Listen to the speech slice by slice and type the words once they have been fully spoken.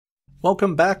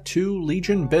Welcome back to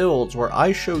Legion Builds, where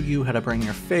I show you how to bring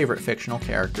your favorite fictional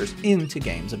characters into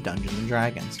games of Dungeons &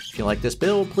 Dragons. If you like this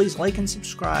build, please like and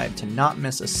subscribe to not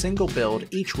miss a single build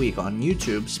each week on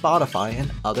YouTube, Spotify,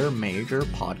 and other major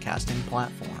podcasting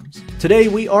platforms. Today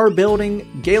we are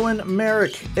building Galen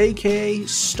Marek, aka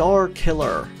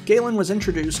Starkiller. Galen was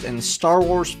introduced in Star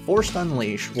Wars Force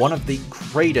Unleashed, one of the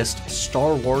greatest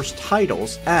Star Wars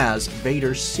titles, as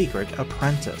Vader's secret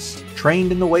apprentice.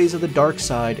 Trained in the ways of the dark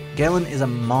side, Galen is a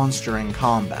monster in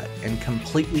combat and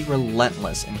completely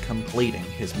relentless in completing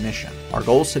his mission. Our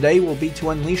goals today will be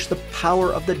to unleash the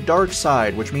power of the dark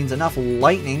side, which means enough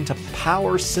lightning to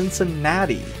power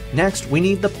Cincinnati. Next, we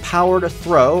need the power to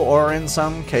throw, or in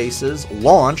some cases,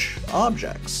 launch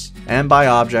objects. And by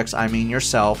objects, I mean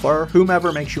yourself or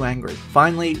whomever makes you angry.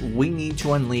 Finally, we need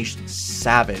to unleash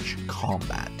savage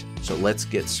combat. So let's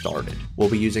get started. We'll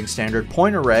be using standard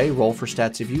point array, roll for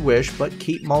stats if you wish, but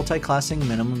keep multi-classing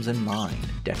minimums in mind.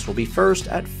 Dex will be first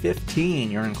at 15.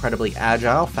 You're incredibly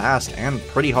agile, fast, and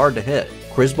pretty hard to hit.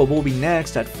 Charisma will be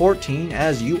next at 14,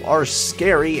 as you are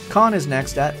scary. Con is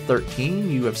next at 13.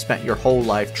 You have spent your whole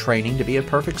life training to be a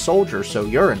perfect soldier, so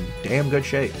you're in damn good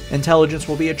shape. Intelligence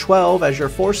will be at 12, as your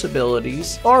force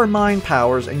abilities are mind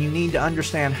powers and you need to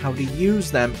understand how to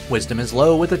use them. Wisdom is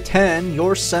low with a 10.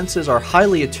 Your senses are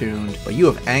highly attuned, but you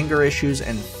have anger issues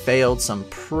and failed some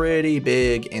pretty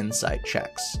big insight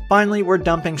checks. Finally, we're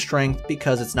dumping strength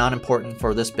because it's not important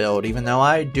for this build, even though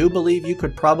I do believe you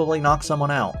could probably knock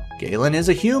someone out. Galen is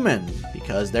a human,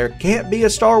 because there can't be a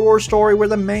Star Wars story where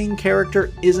the main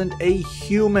character isn't a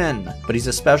human. But he's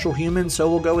a special human, so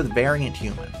we'll go with variant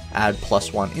human. Add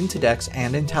 +1 into Dex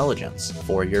and Intelligence.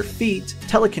 For your feat,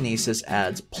 Telekinesis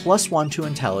adds +1 to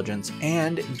Intelligence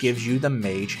and gives you the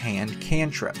Mage Hand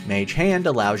cantrip. Mage Hand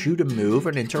allows you to move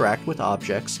and interact with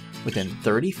objects within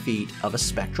 30 feet of a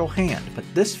spectral hand, but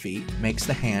this feat makes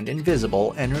the hand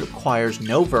invisible and requires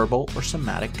no verbal or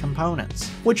somatic components,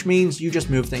 which means you just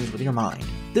move things with your mind.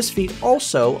 This feat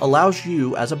also allows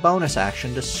you as a bonus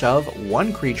action to shove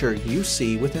one creature you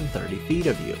see within 30 feet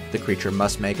of you. The creature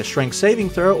must make a strength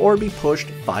saving throw or be pushed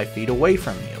 5 feet away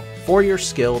from you. For your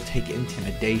skill, take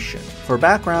Intimidation. For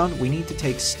background, we need to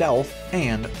take Stealth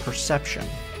and Perception.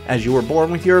 As you were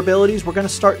born with your abilities, we're going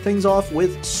to start things off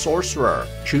with Sorcerer.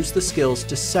 Choose the skills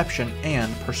Deception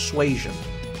and Persuasion.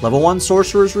 Level 1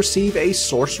 sorcerers receive a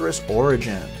Sorceress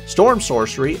Origin. Storm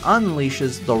Sorcery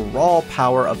unleashes the raw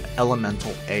power of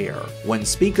elemental air. When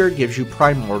Speaker gives you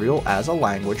Primordial as a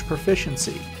language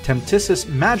proficiency. Temptitious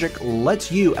Magic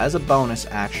lets you, as a bonus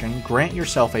action, grant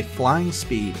yourself a flying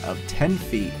speed of 10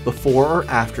 feet before or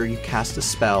after you cast a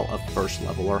spell of first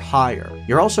level or higher.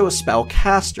 You're also a spell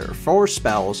caster. For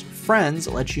spells, Friends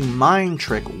lets you mind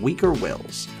trick weaker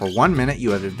wills. For 1 minute,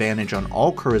 you have advantage on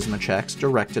all charisma checks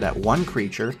directed at one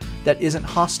creature that isn't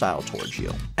hostile towards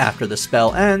you. After the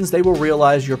spell ends, they will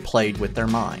realize you're played with their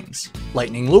minds.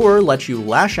 Lightning Lure lets you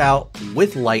lash out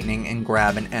with lightning and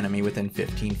grab an enemy within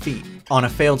 15 feet. On a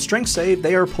failed strength save,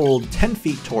 they are pulled 10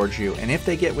 feet towards you, and if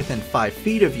they get within 5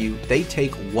 feet of you, they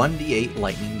take 1d8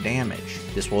 lightning damage.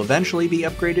 This will eventually be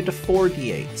upgraded to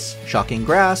 4d8s. Shocking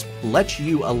Grasp lets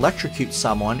you electrocute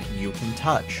someone you can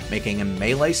touch. Making a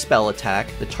melee spell attack,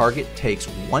 the target takes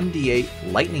 1d8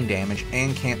 lightning damage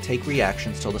and can't take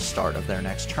reactions till the start of their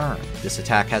next turn. This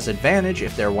attack has advantage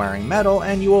if they're wearing metal,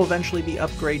 and you will eventually be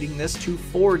upgrading this to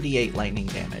 4d8 lightning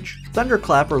damage.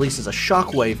 Thunderclap releases a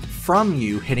shockwave from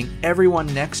you, hitting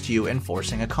everyone next to you and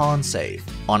forcing a con save.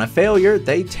 On a failure,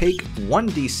 they take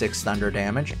 1d6 thunder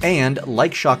damage, and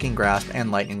like Shocking Grasp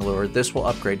and Lightning Lure, this will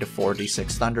upgrade to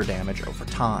 4d6 thunder damage over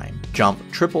time. Jump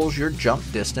triples your jump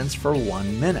distance for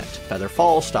 1 minute. Feather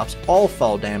Fall stops all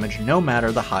fall damage no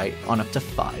matter the height on up to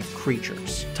 5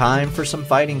 creatures. Time for some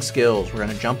fighting skills. We're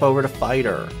going to jump over to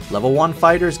Fighter. Level 1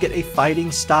 fighters get a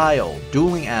Fighting Style.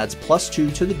 Dueling adds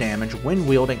 +2 to the damage when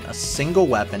wielding a single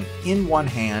weapon in one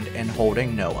hand and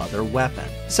holding no other weapon.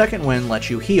 Second Wind lets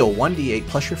you heal 1d8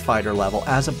 plus your fighter level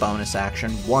as a bonus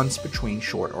action once between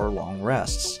short or long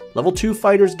rests. Level 2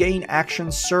 fighters gain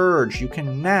Action Surge. You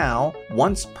can now,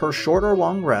 once per short or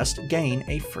long rest, gain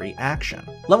a free action.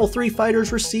 Level 3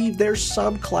 fighters receive their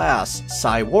subclass.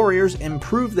 Psi Warriors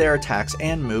improve their attacks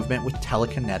and movement with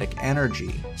telekinetic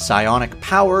energy. Psionic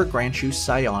Power grants you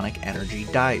psionic energy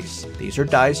dice. These are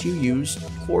dice you use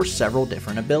for several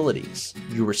different abilities.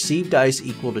 You receive dice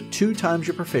equal to 2 times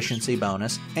your proficiency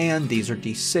bonus, and these are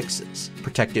d6s.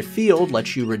 Protective Field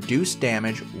lets you reduce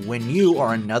damage when you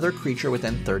or another creature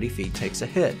within 30 feet takes a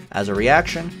hit. As a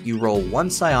reaction, you roll 1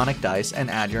 psionic dice and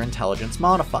add your intelligence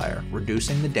modifier,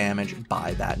 reducing the damage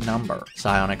by that number.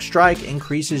 Psionic Strike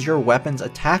increases your weapon's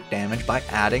attack damage by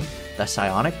adding the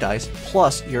psionic dice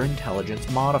plus your intelligence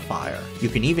modifier. You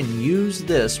can even use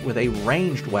this with a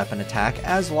ranged weapon attack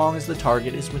as long as the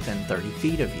target is within 30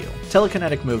 feet of you.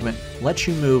 Telekinetic movement lets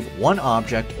you move one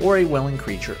object or a willing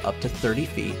creature up to 30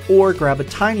 feet, or grab a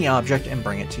tiny object and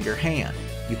bring it to your hand.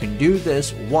 You can do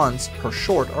this once per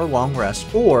short or long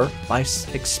rest, or by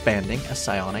expanding a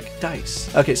psionic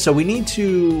dice. Okay, so we need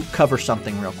to cover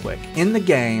something real quick. In the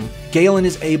game, Galen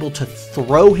is able to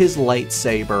throw his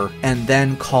lightsaber and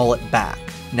then call it back.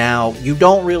 Now, you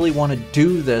don't really want to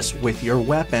do this with your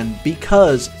weapon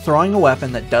because throwing a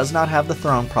weapon that does not have the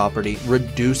thrown property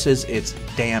reduces its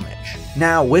damage.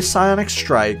 Now, with Psionic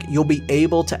Strike, you'll be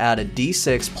able to add a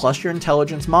d6 plus your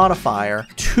intelligence modifier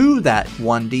to that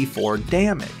 1d4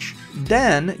 damage.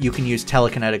 Then you can use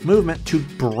telekinetic movement to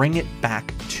bring it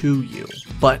back to you.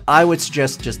 But I would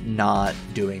suggest just not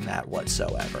doing that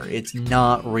whatsoever. It's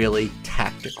not really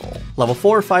tactical. Level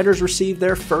 4 fighters receive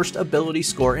their first ability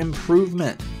score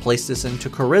improvement. Place this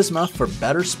into Charisma for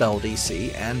better spell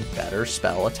DC and better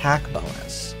spell attack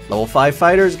bonus. Level 5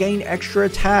 fighters gain extra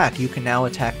attack. You can now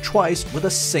attack twice with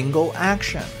a single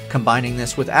action. Combining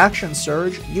this with Action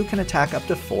Surge, you can attack up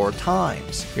to 4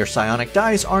 times. Your psionic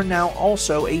dice are now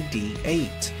also a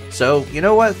D8. So, you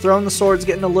know what? Throwing the sword's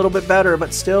getting a little bit better,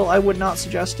 but still, I would not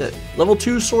suggest it. Level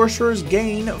 2 sorcerers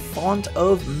gain Font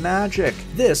of Magic.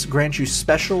 This grants you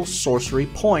special sorcery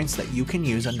points that you can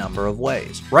use a number of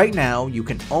ways. Right now, you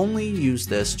can only use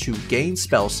this to gain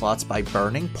spell slots by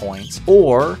burning points,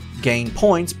 or gain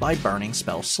points by burning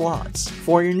spell slots.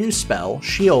 For your new spell,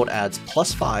 Shield adds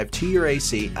 +5 to your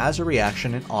AC as a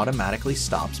reaction and automatically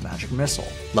stops magic missile.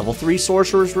 Level 3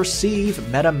 sorcerers receive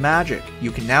Meta Magic.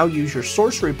 You can now use your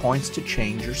sorcery points to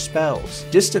change your spells.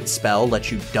 Distance spell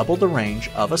lets you double the range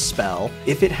of a spell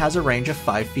if it has a range of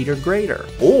 5 feet or greater,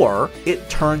 or it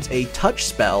turns a touch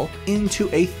spell into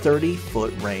a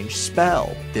 30-foot range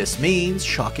spell. This means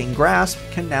Shocking Grasp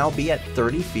can now be at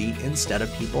 30 feet instead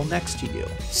of people next to you.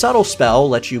 Subtle Spell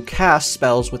lets you cast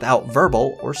spells without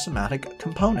verbal or somatic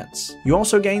components. You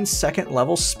also gain second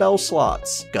level spell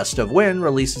slots. Gust of Wind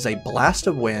releases a blast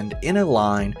of wind in a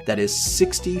line that is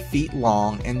 60 feet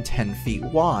long and 10 feet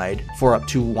wide for up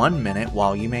to 1 minute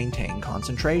while you maintain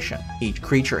concentration. Each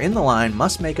creature in the line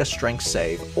must make a strength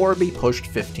save or be pushed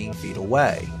 15 feet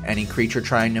away. Any creature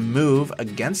trying to move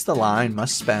against the line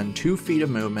must spend 2 feet of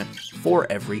movement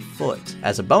for every foot.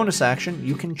 As a bonus action,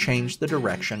 you can change the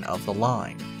direction of the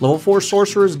line. Level 4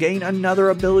 sorcerers gain another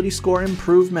ability score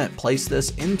improvement. Place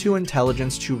this into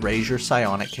intelligence to raise your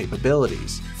psionic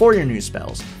capabilities. For your new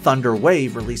spells, Thunder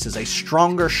Wave releases a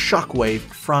stronger shockwave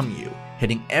from you,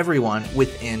 hitting everyone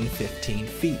within 15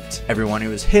 feet. Everyone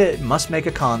who is hit must make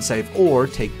a con save or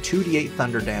take 2d8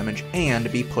 thunder damage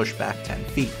and be pushed back 10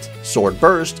 feet. Sword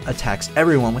Burst attacks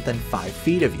everyone within 5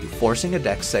 feet of you, forcing a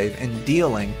dex save and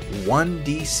dealing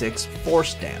 1d6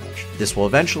 force damage. This will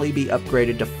eventually be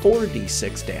upgraded to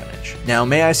 4d6 damage. Now,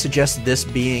 may I suggest this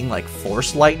being like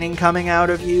force lightning coming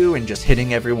out of you and just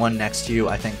hitting everyone next to you?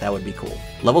 I think that would be cool.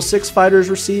 Level 6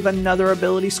 fighters receive another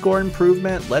ability score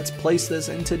improvement. Let's place this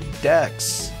into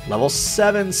Dex. Level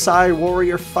 7 Psi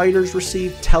Warrior fighters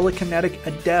receive Telekinetic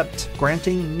Adept,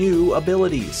 granting new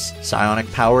abilities.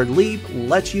 Psionic Powered Leap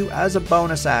lets you, as a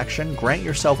bonus action, grant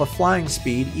yourself a flying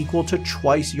speed equal to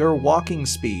twice your walking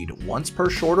speed, once per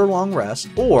short or long rest,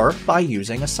 or by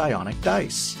using a psionic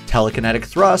dice. Telekinetic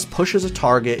Thrust pushes a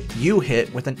target you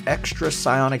hit with an extra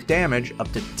psionic damage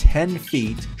up to 10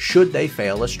 feet should they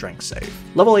fail a strength save.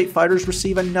 Level 8 fighters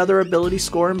receive another ability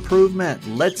score improvement.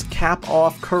 Let's cap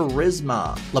off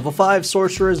Charisma. Level 5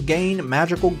 sorcerers gain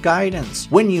Magical Guidance.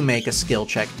 When you make a skill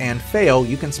check and fail,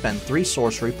 you can spend 3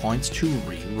 sorcery points to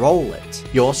re-roll it.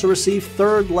 You also receive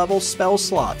 3rd level spell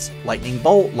slots. Lightning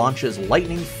Bolt launches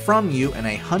lightning from you in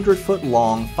a 100-foot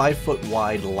long, 5-foot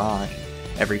wide line.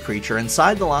 Every creature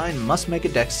inside the line must make a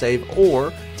dex save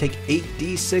or take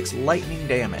 8d6 lightning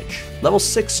damage. Level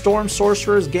 6 Storm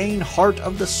Sorcerers gain Heart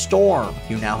of the Storm.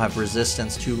 You now have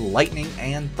resistance to lightning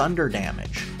and thunder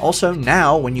damage. Also,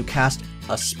 now when you cast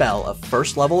a spell of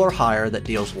 1st level or higher that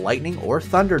deals lightning or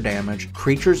thunder damage,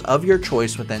 creatures of your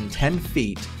choice within 10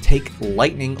 feet take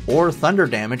lightning or thunder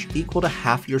damage equal to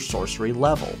half your sorcery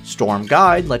level. Storm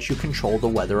Guide lets you control the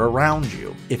weather around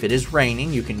you. If it is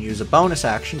raining, you can use a bonus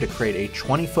action to create a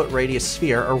 20-foot radius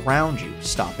sphere around you,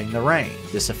 stopping the rain.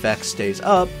 This effect stays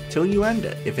up till you end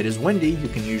it. If it is windy, you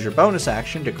can use your bonus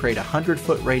action to create a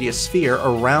 100-foot radius sphere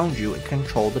around you and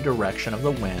control the direction of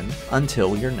the wind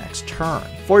until your next turn.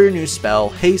 For your new spell,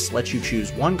 Haste lets you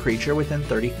choose one creature within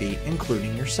 30 feet,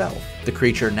 including yourself. The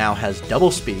creature now has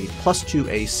double speed, +2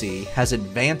 AC, AC, has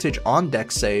advantage on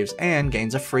dex saves, and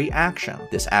gains a free action.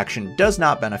 This action does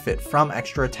not benefit from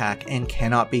extra attack and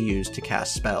cannot be used to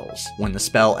cast spells. When the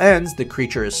spell ends, the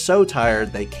creature is so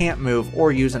tired they can't move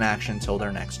or use an action until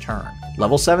their next turn.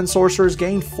 Level 7 sorcerers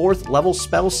gain 4th level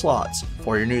spell slots.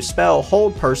 For your new spell,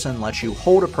 Hold Person lets you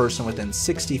hold a person within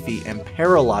 60 feet and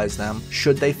paralyze them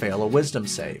should they fail a wisdom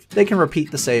save. They can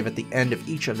repeat the save at the end of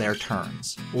each of their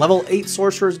turns. Level 8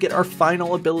 sorcerers get our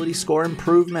final ability score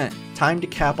improvement. Time to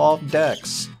cap off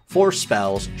dex. For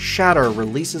spells, Shatter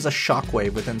releases a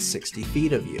shockwave within 60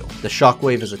 feet of you. The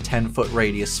shockwave is a 10-foot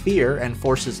radius sphere and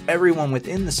forces everyone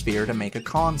within the sphere to make a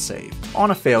con save.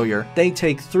 On a failure, they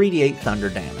take 3d8 thunder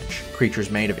damage. Creatures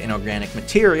made of inorganic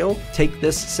material take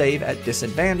this save at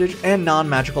disadvantage, and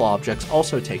non-magical objects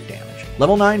also take damage.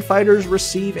 Level 9 fighters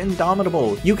receive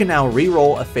Indomitable. You can now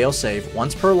reroll a fail save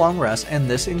once per long rest, and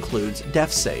this includes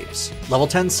death saves. Level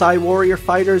 10 Psy Warrior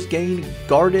fighters gain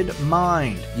Guarded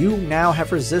Mind. You now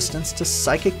have resistance to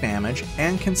psychic damage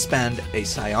and can spend a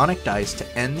psionic dice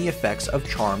to end the effects of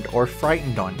Charmed or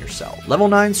Frightened on yourself. Level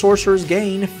 9 sorcerers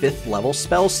gain 5th level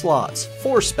spell slots.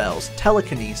 For spells,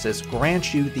 Telekinesis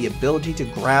grants you the ability to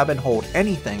grab and hold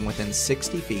anything within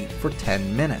 60 feet for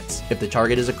 10 minutes. If the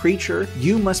target is a creature,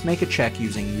 you must make a check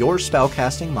using your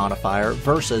spellcasting modifier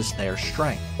versus their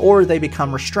strength, or they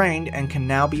become restrained and can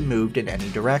now be moved in any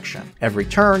direction. Every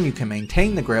turn, you can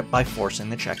maintain the grip by forcing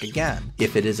the check again.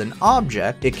 If it is an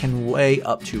object, it can weigh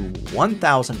up to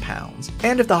 1,000 pounds,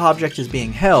 and if the object is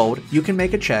being held, you can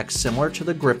make a check similar to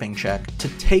the gripping check to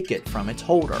take it from its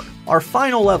holder. Our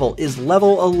final level is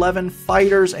level 11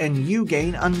 fighters, and you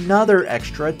gain another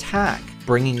extra attack,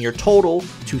 bringing your total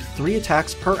to 3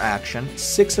 attacks per action,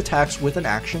 6 attacks with an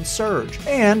action surge,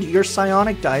 and your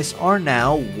psionic dice are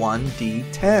now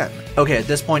 1d10. Okay, at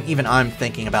this point even I'm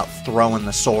thinking about throwing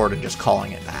the sword and just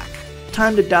calling it back.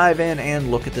 Time to dive in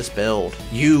and look at this build.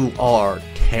 You are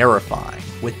terrifying.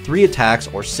 With 3 attacks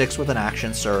or 6 with an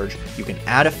action surge, you can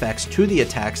add effects to the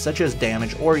attacks such as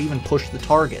damage or even push the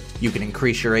target. You can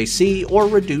increase your AC or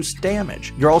reduce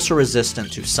damage. You're also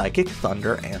resistant to psychic,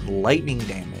 thunder, and lightning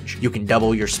damage. You can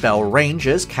double your spell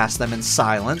ranges, cast them in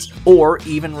silence, or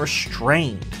even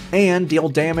restrained, and deal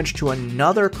damage to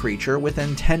another creature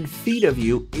within 10 feet of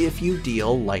you if you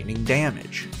deal lightning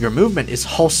damage. Your movement is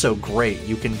also great.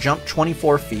 You can jump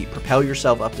 24 feet, propel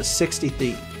yourself up to 60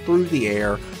 feet through the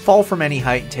air, fall from any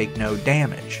height, and take no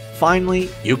damage. Finally,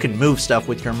 you can move stuff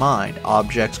with your mind.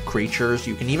 Objects, creatures,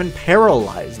 you can even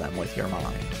paralyze them with your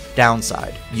mind.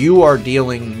 Downside, you are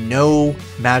dealing no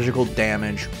magical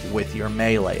damage with your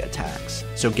melee attacks,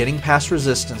 so getting past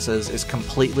resistances is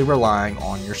completely relying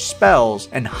on your spells,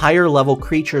 and higher level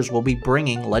creatures will be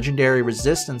bringing legendary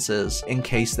resistances in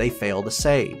case they fail the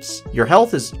saves. Your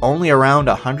health is only around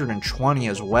 120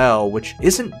 as well, which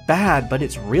isn't bad, but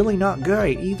it's really not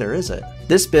great either, is it?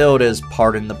 This build is,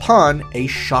 pardon the pun, a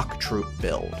shock troop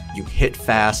build. You hit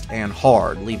fast and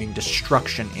hard, leaving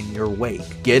destruction in your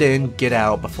wake. Get in, get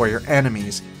out before your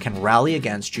enemies can rally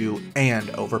against you and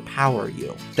overpower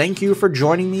you. Thank you for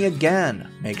joining me again.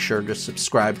 Make sure to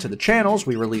subscribe to the channels.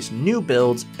 We release new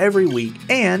builds every week,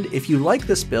 and if you like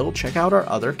this build, check out our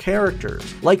other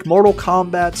characters, like Mortal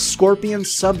Kombat's Scorpion,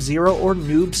 Sub-Zero, or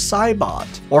Noob Saibot.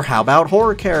 Or how about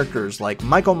horror characters like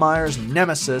Michael Myers'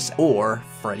 Nemesis or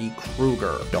Freddy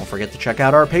Krueger. Don't forget to check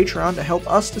out our Patreon to help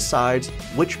us decide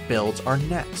which builds are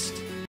next.